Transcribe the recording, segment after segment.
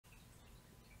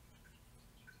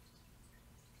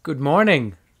Good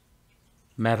morning,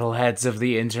 metalheads of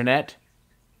the internet.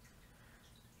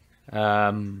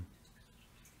 Today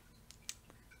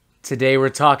we're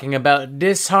talking about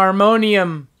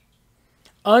Disharmonium,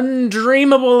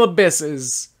 Undreamable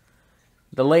Abysses,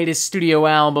 the latest studio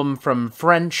album from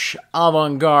French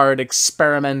avant-garde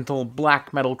experimental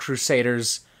black metal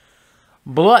crusaders,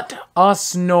 Blut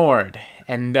Aus Nord.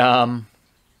 And, I'm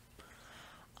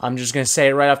just gonna say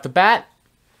it right off the bat.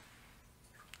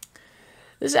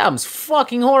 This album's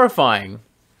fucking horrifying.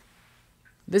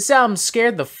 This album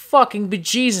scared the fucking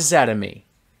bejesus out of me.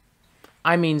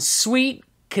 I mean, sweet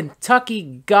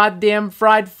Kentucky goddamn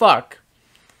fried fuck.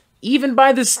 Even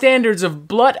by the standards of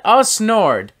Blut Aus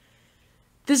Nord,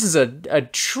 this is a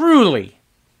truly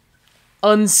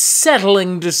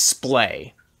unsettling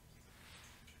display.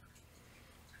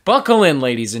 Buckle in,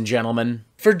 ladies and gentlemen.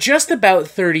 For just about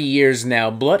 30 years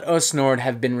now, Blut Aus Nord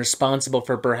have been responsible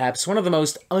for perhaps one of the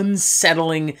most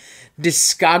unsettling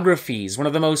discographies, one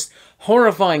of the most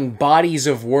horrifying bodies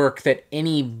of work that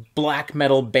any black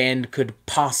metal band could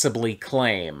possibly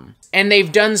claim. And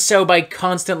they've done so by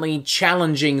constantly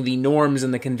challenging the norms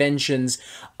and the conventions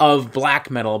of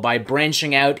black metal, by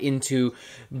branching out into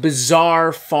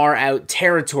bizarre, far-out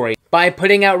territory, by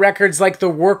putting out records like The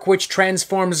Work Which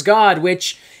Transforms God,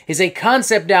 which is a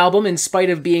concept album, in spite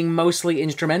of being mostly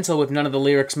instrumental with none of the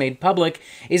lyrics made public,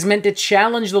 is meant to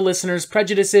challenge the listener's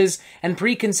prejudices and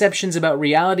preconceptions about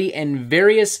reality and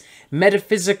various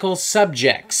metaphysical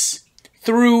subjects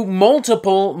through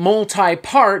multiple,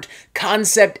 multi-part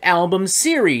concept album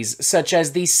series, such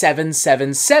as the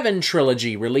 777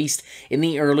 trilogy released in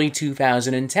the early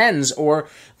 2010s, or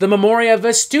the Memoria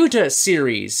Vestuta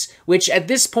series, which at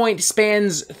this point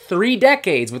spans 3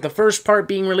 decades, with the first part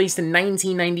being released in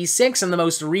 1996 and the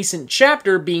most recent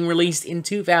chapter being released in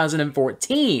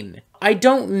 2014. I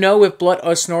don't know if Blut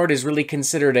Aus Nord is really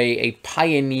considered a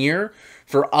pioneer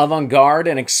for avant-garde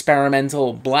and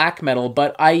experimental black metal,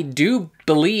 but I do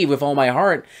believe with all my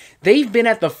heart they've been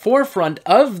at the forefront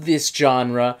of this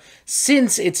genre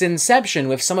since its inception,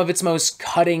 with some of its most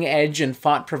cutting-edge and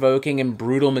thought-provoking and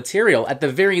brutal material. At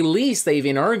the very least, they've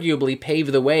inarguably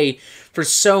paved the way for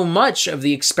so much of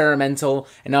the experimental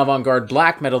and avant-garde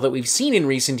black metal that we've seen in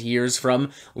recent years,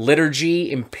 from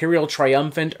Liturgy, Imperial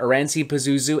Triumphant, Uranzi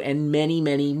Pazuzu, and many,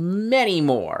 many, many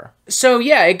more. So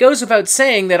yeah, it goes without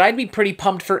saying that I'd be pretty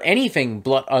pumped for anything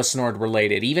Blut Aus Nord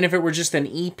related, even if it were just an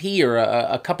EP or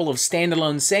a couple of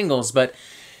standalone singles, but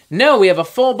no, we have a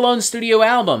full-blown studio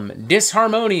album,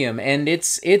 Disharmonium, and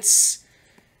it's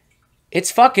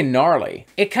fucking gnarly.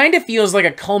 It kind of feels like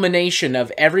a culmination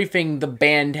of everything the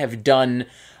band have done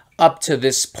up to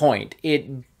this point. It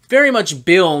very much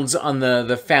builds on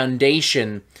the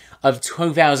foundation of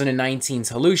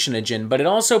 2019's Hallucinogen, but it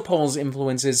also pulls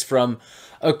influences from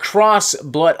across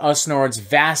Blut Aus Nord's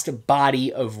vast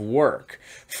body of work,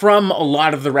 from a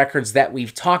lot of the records that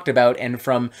we've talked about, and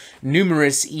from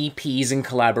numerous EPs and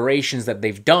collaborations that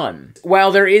they've done.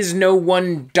 While there is no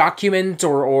one document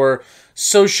or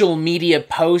social media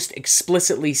post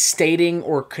explicitly stating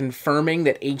or confirming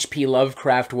that H.P.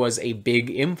 Lovecraft was a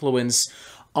big influence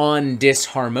on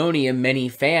Disharmonium, many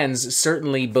fans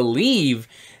certainly believe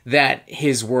that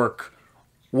his work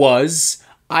was.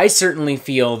 I certainly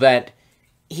feel that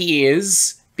he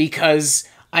is, because,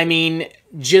 I mean,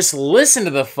 just listen to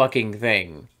the fucking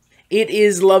thing. It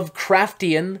is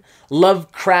Lovecraftian,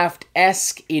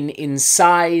 Lovecraft-esque in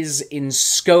size, in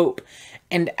scope,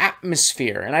 and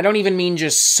atmosphere. And I don't even mean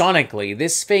just sonically.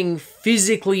 This thing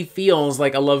physically feels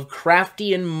like a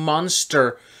Lovecraftian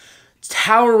monster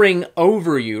towering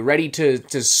over you, ready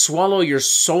to swallow your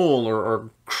soul or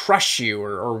crush you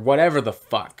or whatever the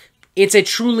fuck. It's a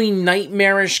truly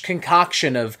nightmarish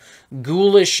concoction of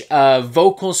ghoulish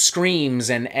vocal screams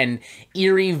and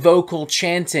eerie vocal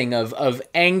chanting, of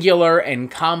angular and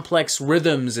complex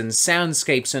rhythms and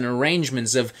soundscapes and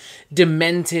arrangements, of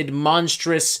demented,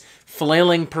 monstrous,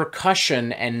 flailing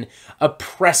percussion and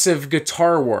oppressive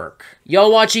guitar work.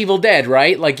 Y'all watch Evil Dead,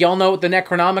 right? Like, y'all know what the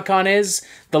Necronomicon is?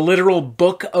 The literal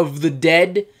book of the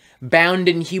dead, bound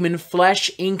in human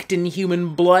flesh, inked in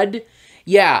human blood?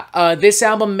 Yeah, this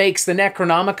album makes the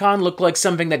Necronomicon look like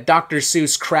something that Dr.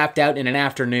 Seuss crapped out in an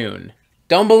afternoon.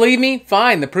 Don't believe me?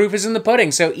 Fine, the proof is in the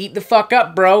pudding, so eat the fuck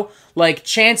up, bro. Like,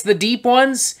 Chance the Deep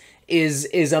Ones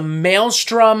is a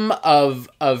maelstrom of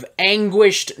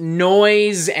anguished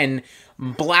noise and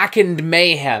blackened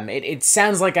mayhem. It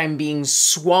sounds like I'm being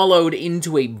swallowed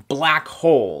into a black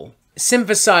hole.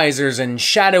 Synthesizers and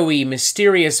shadowy,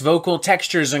 mysterious vocal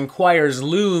textures and choirs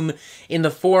loom in the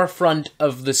forefront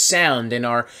of the sound and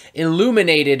are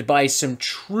illuminated by some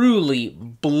truly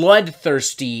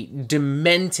bloodthirsty,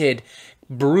 demented,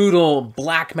 brutal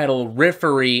black metal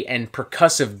riffery and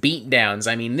percussive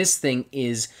beatdowns. I mean, this thing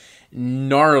is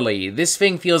gnarly. This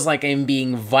thing feels like I'm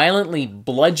being violently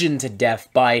bludgeoned to death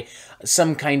by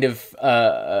some kind of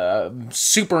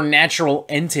supernatural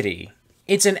entity.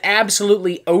 It's an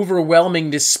absolutely overwhelming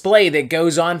display that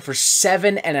goes on for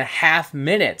 7.5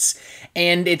 minutes,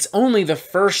 and it's only the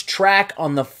first track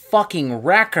on the fucking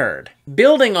record.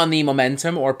 Building on the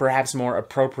momentum, or perhaps more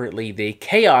appropriately, the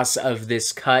chaos of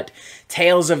this cut,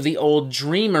 Tales of the Old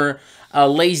Dreamer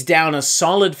lays down a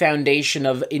solid foundation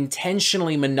of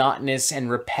intentionally monotonous and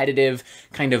repetitive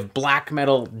kind of black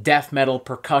metal, death metal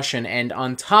percussion, and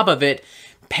on top of it,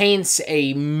 paints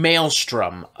a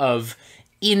maelstrom of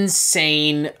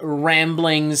insane,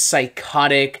 rambling,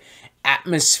 psychotic,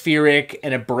 atmospheric,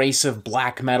 and abrasive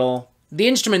black metal. The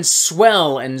instruments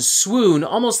swell and swoon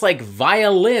almost like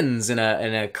violins in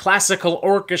a classical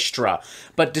orchestra,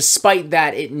 but despite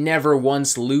that, it never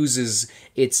once loses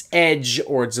its edge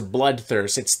or its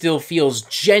bloodthirst. It still feels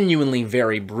genuinely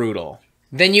very brutal.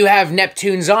 Then you have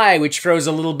Neptune's Eye, which throws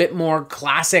a little bit more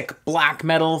classic black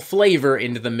metal flavor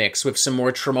into the mix with some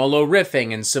more tremolo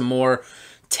riffing and some more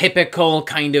typical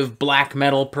kind of black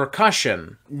metal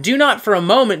percussion. Do not for a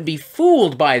moment be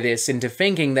fooled by this into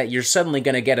thinking that you're suddenly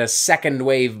going to get a second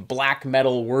wave black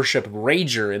metal worship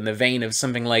rager in the vein of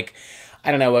something like,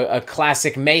 I don't know, a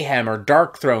classic Mayhem or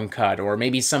Dark Throne cut, or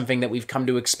maybe something that we've come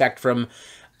to expect from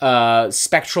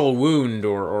Spectral Wound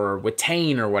or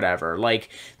Watain or whatever. Like,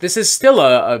 this is still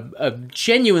a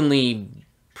genuinely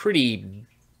pretty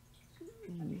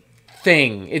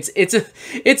thing. It's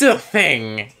a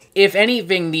thing. If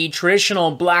anything, the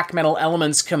traditional black metal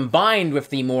elements combined with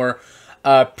the more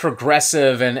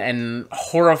progressive and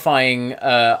horrifying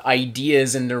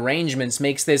ideas and arrangements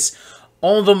makes this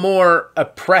all the more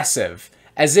oppressive,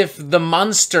 as if the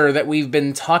monster that we've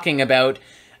been talking about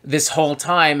this whole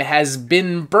time has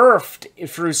been birthed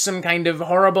through some kind of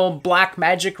horrible black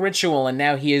magic ritual, and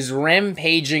now he is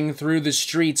rampaging through the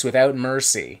streets without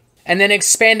mercy. And then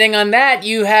expanding on that,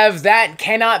 you have That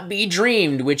Cannot Be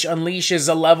Dreamed, which unleashes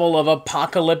a level of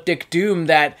apocalyptic doom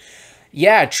that,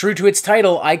 yeah, true to its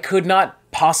title, I could not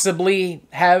possibly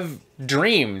have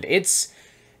dreamed. It's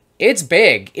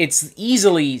big. It's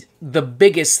easily the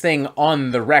biggest thing on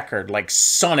the record, like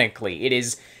sonically. It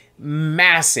is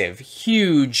massive,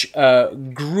 huge,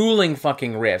 grueling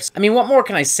fucking riffs. I mean, what more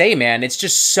can I say, man? It's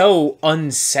just so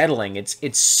unsettling.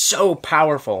 It's so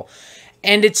powerful.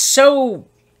 And it's so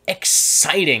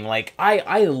exciting. Like,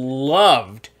 I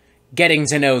loved getting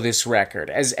to know this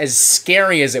record. As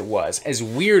scary as it was, as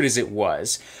weird as it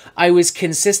was, I was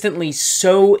consistently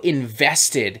so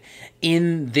invested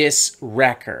in this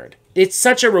record. It's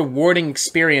such a rewarding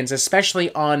experience,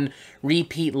 especially on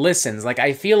repeat listens. Like,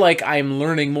 I feel like I'm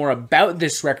learning more about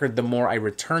this record the more I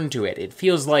return to it. It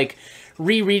feels like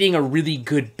rereading a really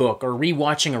good book or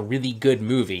rewatching a really good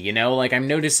movie, you know? Like, I'm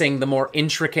noticing the more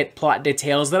intricate plot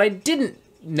details that I didn't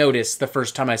notice the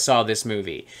first time I saw this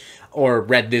movie or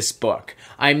read this book.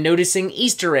 I'm noticing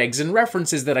Easter eggs and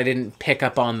references that I didn't pick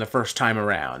up on the first time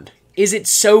around. Is it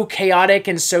so chaotic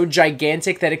and so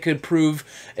gigantic that it could prove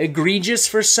egregious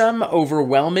for some,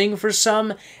 overwhelming for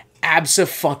some?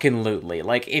 Abso-fucking-lutely.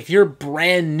 Like, if you're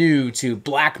brand new to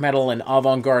black metal and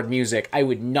avant-garde music, I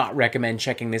would not recommend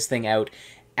checking this thing out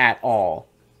at all.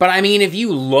 But I mean, if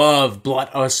you love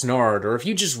Blut Aus Nord, or if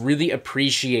you just really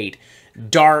appreciate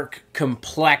dark,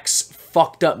 complex,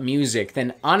 fucked up music,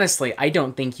 then honestly, I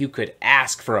don't think you could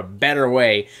ask for a better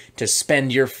way to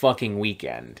spend your fucking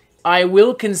weekend. I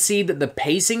will concede that the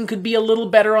pacing could be a little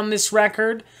better on this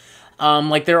record.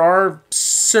 Like, there are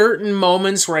certain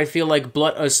moments where I feel like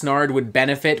Blut Aus Nord would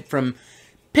benefit from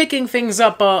picking things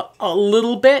up a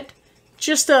little bit.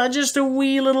 Just a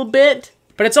wee little bit.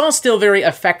 But it's all still very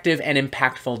effective and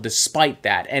impactful despite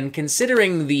that. And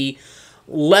considering the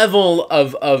level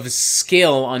of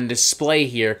skill on display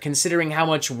here, considering how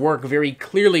much work very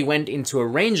clearly went into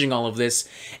arranging all of this,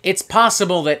 it's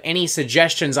possible that any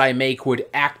suggestions I make would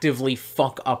actively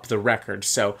fuck up the record.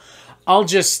 So I'll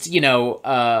just, you know,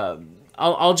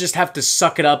 I'll just have to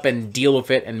suck it up and deal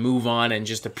with it and move on and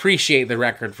just appreciate the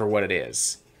record for what it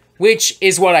is. Which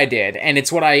is what I did, and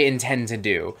it's what I intend to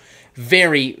do.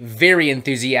 Very, very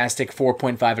enthusiastic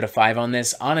 4.5 out of 5 on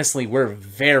this. Honestly, we're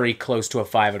very close to a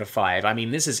 5 out of 5. I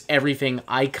mean, this is everything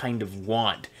I kind of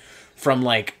want from,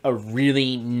 like, a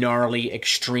really gnarly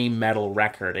extreme metal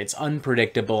record. It's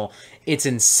unpredictable, it's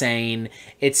insane,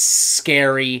 it's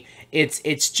scary,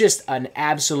 it's just an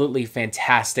absolutely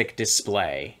fantastic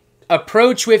display.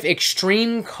 Approach with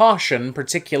extreme caution,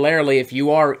 particularly if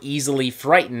you are easily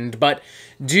frightened, but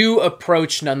do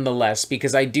approach nonetheless,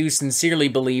 because I do sincerely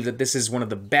believe that this is one of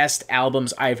the best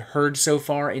albums I've heard so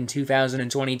far in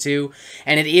 2022,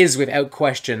 and it is, without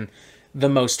question, the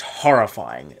most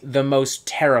horrifying, the most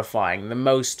terrifying, the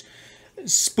most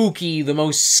spooky, the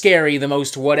most scary, the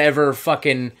most whatever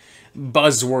fucking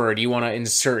buzzword you want to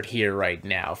insert here right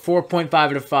now. 4.5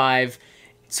 out of 5.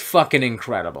 It's fucking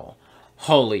incredible.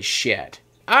 Holy shit.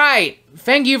 Alright,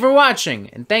 thank you for watching,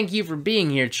 and thank you for being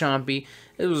here, Chompy.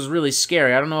 It was really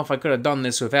scary. I don't know if I could have done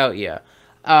this without you.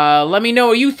 Let me know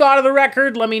what you thought of the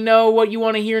record. Let me know what you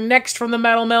want to hear next from the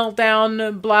Metal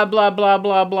Meltdown. Blah, blah, blah,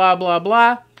 blah, blah, blah,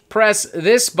 blah. Press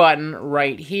this button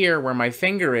right here where my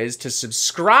finger is to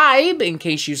subscribe in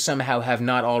case you somehow have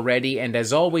not already. And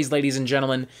as always, ladies and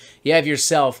gentlemen, you have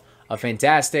yourself a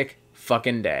fantastic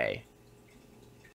fucking day.